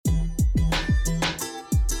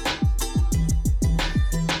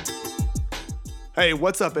Hey,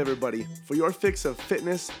 what's up, everybody? For your fix of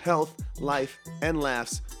fitness, health, life, and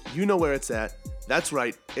laughs, you know where it's at. That's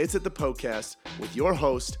right, it's at the podcast with your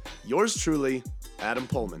host, yours truly, Adam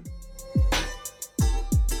Pullman.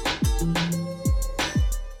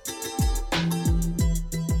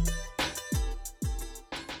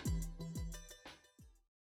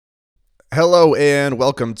 Hello and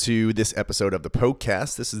welcome to this episode of the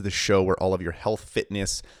podcast. This is the show where all of your health,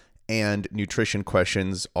 fitness, and nutrition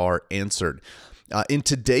questions are answered. In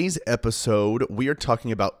today's episode, we are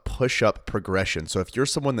talking about push-up progression. So if you're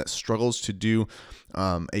someone that struggles to do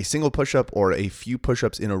a single push-up or a few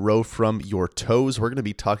push-ups in a row from your toes, we're going to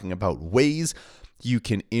be talking about ways you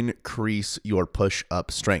can increase your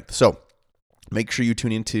push-up strength. So make sure you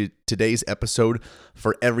tune into today's episode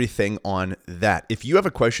for everything on that. If you have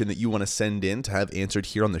a question that you want to send in to have answered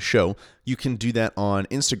here on the show, you can do that on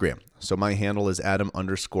Instagram. So my handle is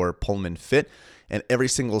Adam_PullmanFit. And every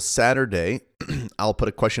single Saturday, I'll put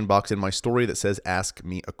a question box in my story that says, ask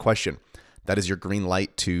me a question. That is your green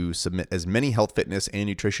light to submit as many health, fitness, and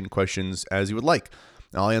nutrition questions as you would like.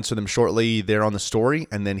 I'll answer them shortly there on the story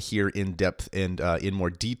and then here in depth and in more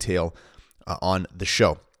detail on the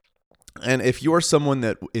show. And if you're someone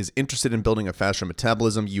that is interested in building a faster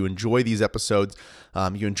metabolism, you enjoy these episodes,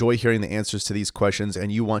 you enjoy hearing the answers to these questions,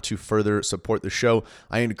 and you want to further support the show,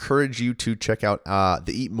 I encourage you to check out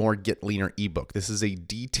the Eat More, Get Leaner ebook. This is a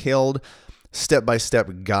detailed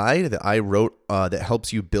step-by-step guide that I wrote that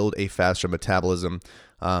helps you build a faster metabolism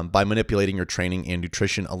by manipulating your training and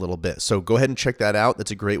nutrition a little bit. So go ahead and check that out.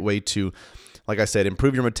 That's a great way to, like I said,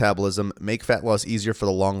 improve your metabolism, make fat loss easier for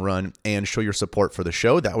the long run, and show your support for the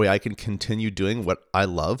show. That way I can continue doing what I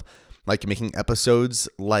love, like making episodes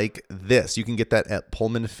like this. You can get that at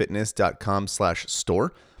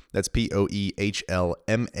pullmanfitness.com/store. That's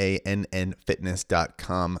POEHLMANN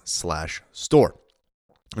fitness.com/store.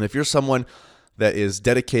 And if you're someone that is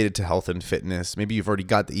dedicated to health and fitness, maybe you've already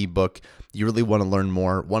got the ebook, you really want to learn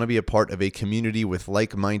more, want to be a part of a community with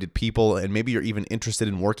like-minded people, and maybe you're even interested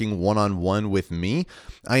in working one-on-one with me,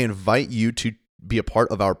 I invite you to be a part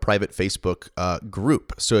of our private Facebook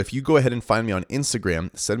group. So if you go ahead and find me on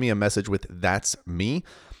Instagram, send me a message with "That's me."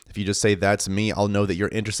 If you just say "That's me," I'll know that you're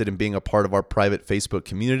interested in being a part of our private Facebook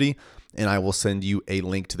community, and I will send you a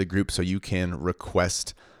link to the group so you can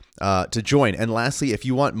request to join. And lastly, if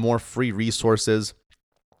you want more free resources,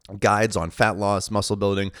 guides on fat loss, muscle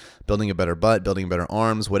building, building a better butt, building better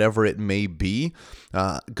arms, whatever it may be,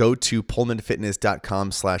 go to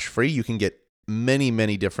pullmanfitness.com/free. You can get many,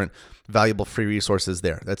 many different valuable free resources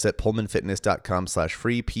there. That's at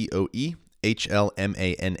pullmanfitness.com/free,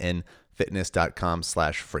 POEHLMANN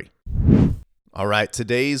fitness.com/free. All right,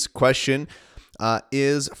 today's question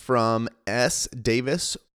is from S.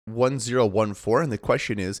 Davis 1014, and the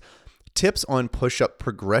question is, tips on push-up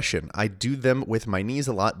progression. I do them with my knees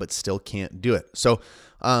a lot, but still can't do it. So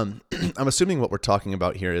I'm assuming what we're talking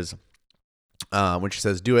about here is when she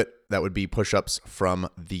says do it, that would be push-ups from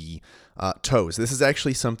the toes. This is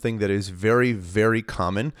actually something that is very, very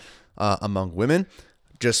common among women.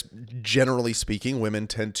 Just generally speaking, women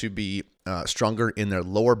tend to be stronger in their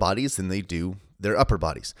lower bodies than they do their upper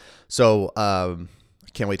bodies. So I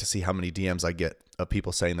can't wait to see how many DMs I get of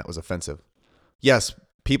people saying that was offensive. Yes,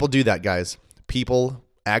 people do that, guys. People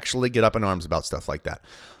actually get up in arms about stuff like that.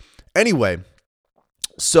 Anyway,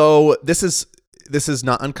 so this is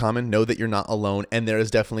not uncommon. Know that you're not alone, and there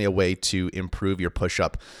is definitely a way to improve your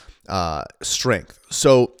push-up strength.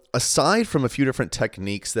 So aside from a few different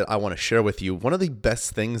techniques that I want to share with you, one of the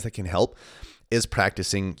best things that can help is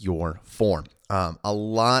practicing your form. A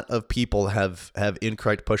lot of people have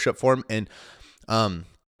incorrect push-up form, and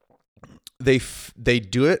they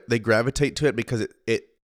do it, they gravitate to it because it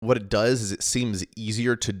what it does is it seems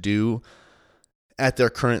easier to do at their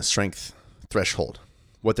current strength threshold,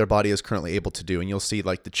 what their body is currently able to do. And you'll see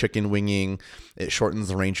like the chicken winging, it shortens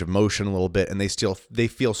the range of motion a little bit, and they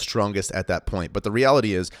feel strongest at that point. But the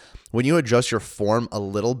reality is when you adjust your form a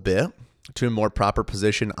little bit to a more proper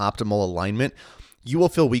position, optimal alignment, you will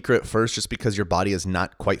feel weaker at first just because your body is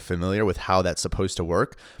not quite familiar with how that's supposed to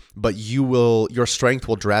work, but your strength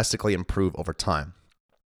will drastically improve over time.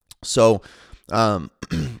 So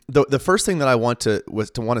the first thing that I want to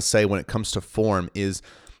say when it comes to form is,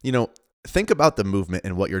 think about the movement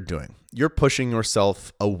and what you're doing. You're pushing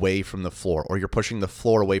yourself away from the floor, or you're pushing the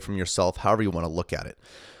floor away from yourself, however you want to look at it.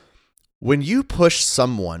 When you push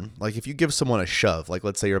someone, like if you give someone a shove, like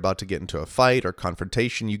let's say you're about to get into a fight or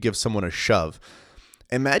confrontation, you give someone a shove.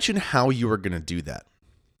 Imagine how you were going to do that.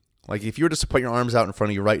 Like if you were just to put your arms out in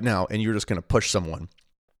front of you right now and you're just going to push someone,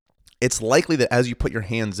 it's likely that as you put your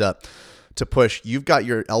hands up to push, you've got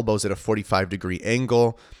your elbows at a 45-degree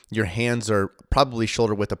angle. Your hands are probably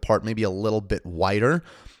shoulder width apart, maybe a little bit wider,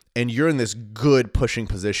 and you're in this good pushing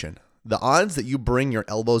position. The odds that you bring your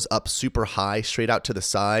elbows up super high, straight out to the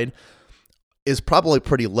side, is probably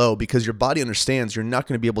pretty low because your body understands you're not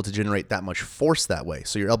going to be able to generate that much force that way.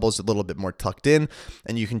 So your elbow's a little bit more tucked in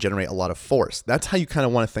and you can generate a lot of force. That's how you kind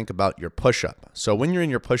of want to think about your push-up. So when you're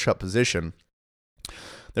in your push-up position,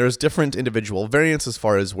 there's different individual variants as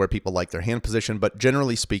far as where people like their hand position, but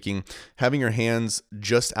generally speaking, having your hands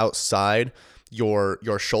just outside your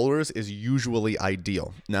shoulders is usually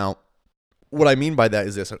ideal. Now, what I mean by that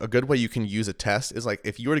is this. A good way you can use a test is like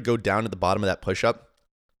if you were to go down to the bottom of that push-up,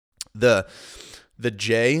 the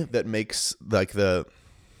J that makes like the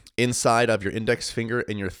inside of your index finger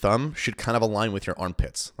and your thumb should kind of align with your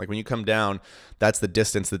armpits. Like when you come down, that's the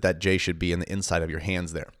distance that J should be in the inside of your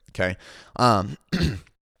hands there. Okay.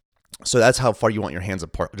 So that's how far you want your hands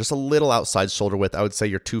apart. Just a little outside shoulder width. I would say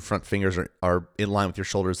your 2 front fingers are in line with your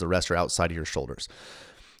shoulders. The rest are outside of your shoulders.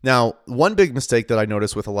 Now, one big mistake that I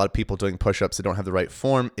notice with a lot of people doing push-ups that don't have the right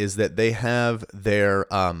form is that they have their,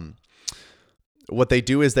 what they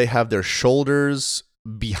do is they have their shoulders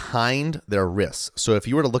behind their wrists. So if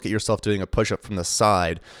you were to look at yourself doing a push-up from the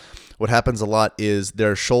side, what happens a lot is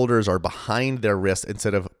their shoulders are behind their wrists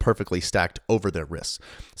instead of perfectly stacked over their wrists.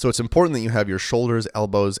 So it's important that you have your shoulders,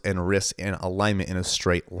 elbows, and wrists in alignment in a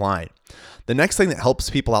straight line. The next thing that helps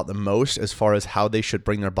people out the most as far as how they should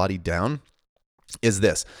bring their body down is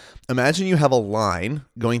this. Imagine you have a line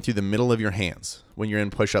going through the middle of your hands when you're in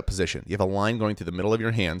push-up position. You have a line going through the middle of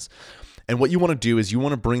your hands. And what you want to do is you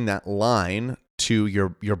want to bring that line to your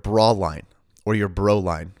bra line or your bro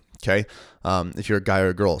line, okay? If you're a guy or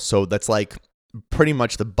a girl. So that's like pretty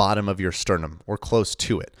much the bottom of your sternum or close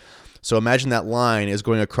to it. So imagine that line is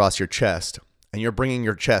going across your chest and you're bringing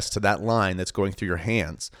your chest to that line that's going through your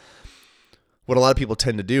hands. What a lot of people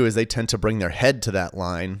tend to do is they tend to bring their head to that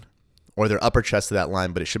line or their upper chest to that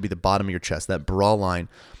line, but it should be the bottom of your chest, that bra line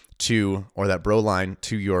or that bro line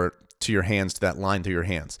to your hands, to that line through your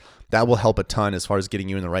hands. That will help a ton as far as getting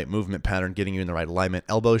you in the right movement pattern, getting you in the right alignment.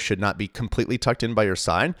 Elbows should not be completely tucked in by your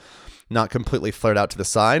side, not completely flared out to the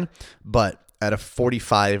side, but at a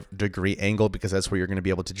 45-degree angle because that's where you're going to be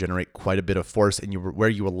able to generate quite a bit of force and where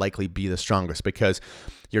you will likely be the strongest because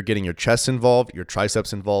you're getting your chest involved, your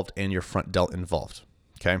triceps involved, and your front delt involved,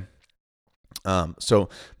 okay? So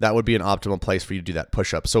that would be an optimal place for you to do that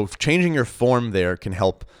push-up. So changing your form there can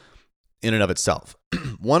help in and of itself.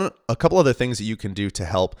 A couple other things that you can do to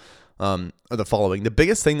help are the following. The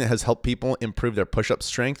biggest thing that has helped people improve their push-up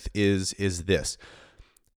strength is this.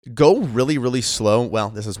 Go really, really slow. Well,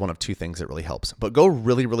 this is one of 2 things that really helps, but go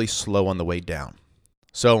really, really slow on the way down.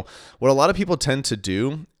 So what a lot of people tend to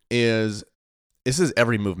do is, this is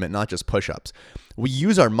every movement, not just push-ups. We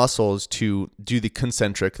use our muscles to do the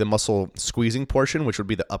concentric, the muscle squeezing portion, which would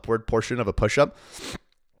be the upward portion of a push-up.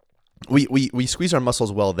 We squeeze our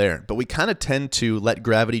muscles well there, but we kind of tend to let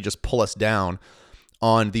gravity just pull us down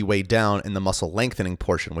on the way down in the muscle lengthening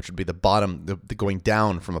portion, which would be the bottom, the going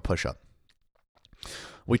down from a push-up.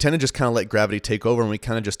 We tend to just kind of let gravity take over and we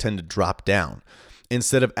kind of just tend to drop down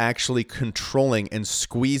instead of actually controlling and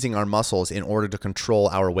squeezing our muscles in order to control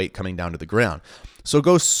our weight coming down to the ground. So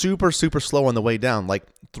go super, super slow on the way down, like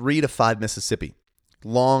 3 to 5 Mississippi.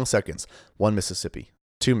 Long seconds. 1 Mississippi,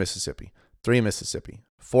 2 Mississippi, 3 Mississippi,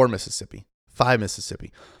 4 Mississippi, 5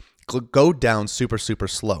 Mississippi. Go down super, super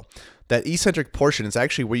slow. That eccentric portion is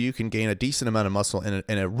actually where you can gain a decent amount of muscle and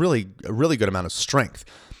a really good amount of strength.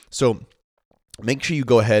 So make sure you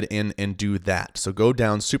go ahead and do that. So go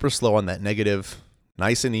down super slow on that negative,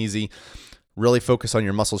 nice and easy. Really focus on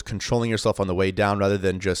your muscles, controlling yourself on the way down rather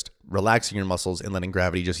than just relaxing your muscles and letting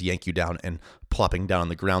gravity just yank you down and plopping down on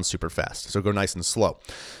the ground super fast. So go nice and slow.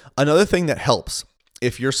 Another thing that helps,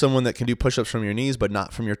 if you're someone that can do push-ups from your knees but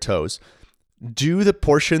not from your toes, do the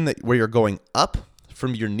portion where you're going up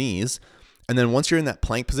from your knees, and then once you're in that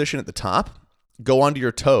plank position at the top, go onto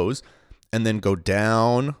your toes and then go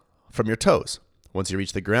down from your toes. Once you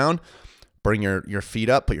reach the ground, bring your feet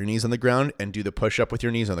up, put your knees on the ground, and do the push-up with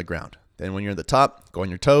your knees on the ground. Then when you're at the top, go on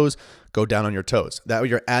your toes, go down on your toes. That way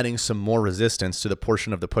you're adding some more resistance to the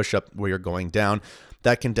portion of the push-up where you're going down.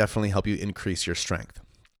 That can definitely help you increase your strength.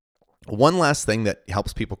 One last thing that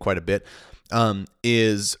helps people quite a bit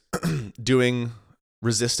is doing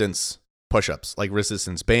resistance push-ups, like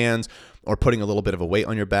resistance bands or putting a little bit of a weight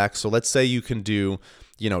on your back. So let's say you can do,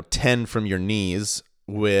 10 from your knees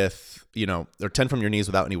with, or 10 from your knees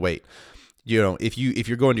without any weight. If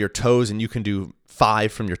you're going to your toes and you can do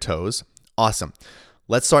 5 from your toes, awesome.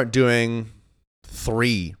 Let's start doing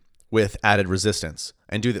 3 with added resistance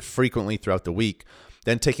and do that frequently throughout the week.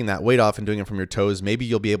 then taking that weight off and doing it from your toes, maybe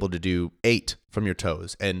you'll be able to do 8 from your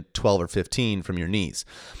toes and 12 or 15 from your knees.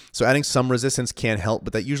 So adding some resistance can help,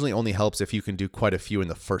 but that usually only helps if you can do quite a few in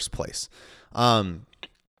the first place.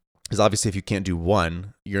 Because obviously if you can't do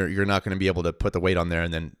one, you're not going to be able to put the weight on there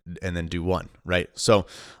and then do one, right? So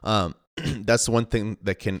that's the one thing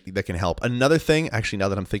that can help. Another thing, actually, now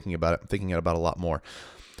that I'm thinking about it, I'm thinking about a lot more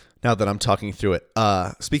now that I'm talking through it.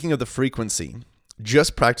 Speaking of the frequency,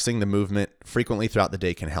 just practicing the movement frequently throughout the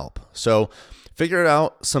day can help. So figure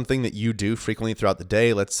out something that you do frequently throughout the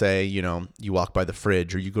day. Let's say, you walk by the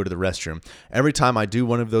fridge or you go to the restroom. Every time I do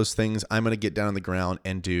one of those things, I'm going to get down on the ground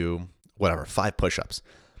and do 5 push-ups.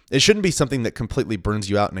 It shouldn't be something that completely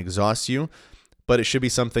burns you out and exhausts you, but it should be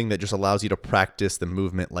something that just allows you to practice the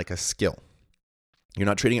movement like a skill. You're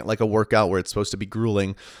not treating it like a workout where it's supposed to be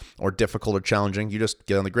grueling or difficult or challenging. You just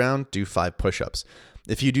get on the ground, do 5 push-ups.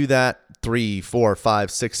 If you do that 3, 4,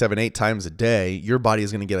 5, 6, 7, 8 times a day, your body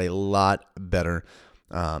is going to get a lot better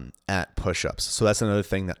at push-ups. So that's another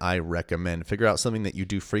thing that I recommend. Figure out something that you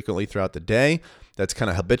do frequently throughout the day that's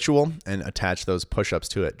kind of habitual and attach those push-ups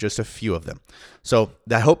to it, just a few of them. So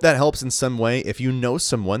I hope that helps in some way. If you know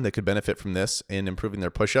someone that could benefit from this in improving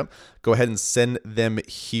their push-up, go ahead and send them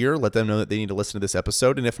here. Let them know that they need to listen to this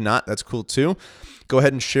episode. And if not, that's cool too. Go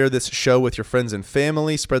ahead and share this show with your friends and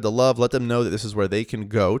family. Spread the love. Let them know that this is where they can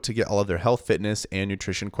go to get all of their health, fitness, and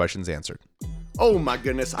nutrition questions answered. Oh my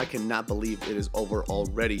goodness, I cannot believe it is over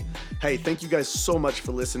already. Hey, thank you guys so much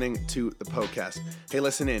for listening to the podcast. Hey,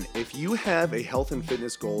 listen in. If you have a health and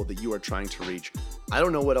fitness goal that you are trying to reach, I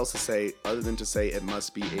don't know what else to say other than to say it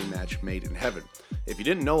must be a match made in heaven. If you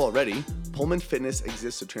didn't know already, Pullman Fitness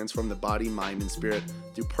exists to transform the body, mind, and spirit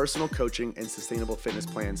through personal coaching and sustainable fitness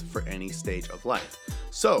plans for any stage of life.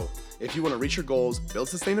 So, if you want to reach your goals, build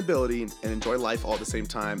sustainability, and enjoy life all at the same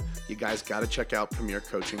time, you guys got to check out Premier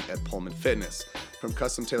Coaching at Pullman Fitness. From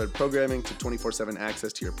custom tailored programming to 24/7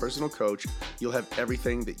 access to your personal coach, you'll have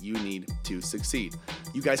everything that you need to succeed.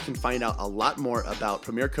 You guys can find out a lot more about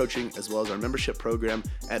Premier Coaching as well as our membership program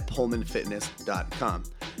at pullmanfitness.com.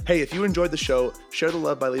 Hey, if you enjoyed the show, share the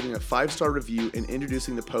love by leaving a 5-star review and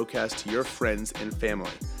introducing the podcast to your friends and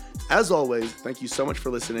family. As always, thank you so much for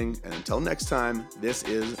listening, and until next time, this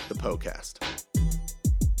is the podcast.